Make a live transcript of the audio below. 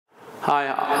Hi,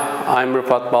 I'm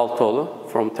Rifat Baltaoglu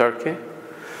from Turkey.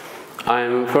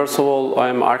 First of all,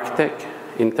 I'm architect,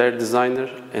 interior designer,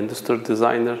 industrial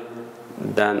designer,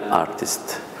 then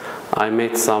artist. I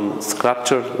made some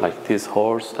sculpture like this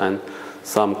horse and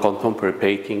some contemporary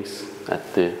paintings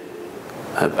at the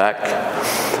back.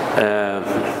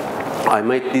 I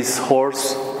made this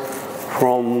horse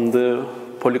from the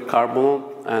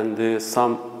polycarbonate and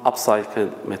some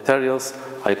upcycled materials.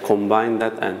 I combined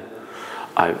that and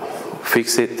I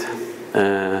fix it.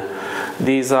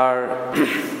 These are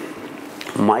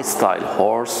my style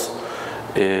horse.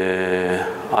 The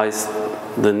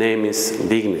name is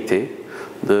Dignity.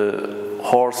 The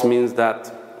horse means that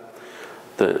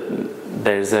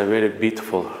there is a very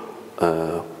beautiful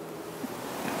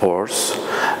horse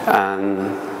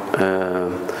and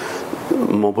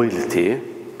mobility.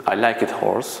 I like it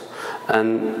horse,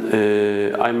 and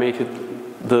I make it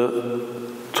the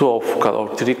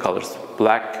three colors: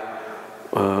 black,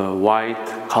 white,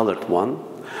 colored one,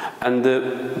 and the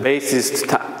base is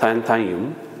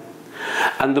titanium.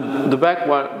 And the back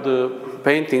where the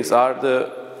paintings are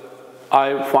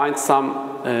I find some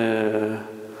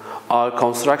our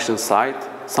construction site,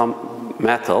 some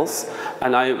metals,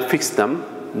 and I fix them.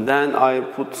 Then I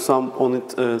put some on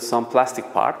it, some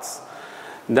plastic parts.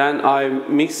 Then I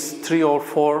mix 3 or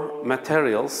 4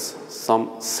 materials,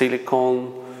 some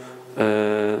silicone,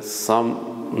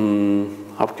 some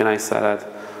how can I say that?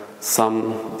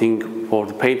 Something for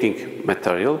the painting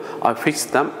material. I fix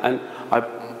them and I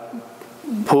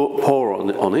pour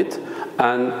on it,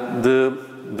 and the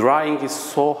drying is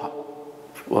so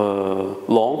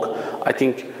long. I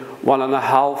think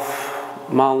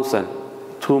 1.5 months and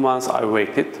 2 months I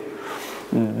waited.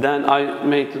 Then I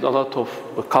made a lot of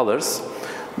colors.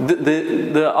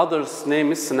 The other's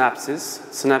name is synapses.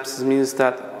 Synapses means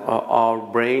that our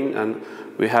brain, and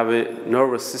we have a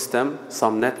nervous system,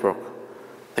 some network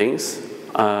things.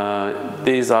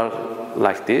 These are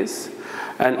like this.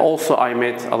 And also I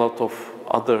made a lot of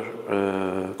other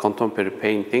contemporary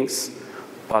paintings.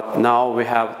 But now we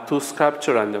have 2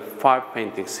 sculptures and 5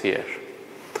 paintings here.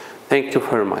 Thank you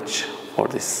very much for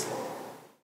this.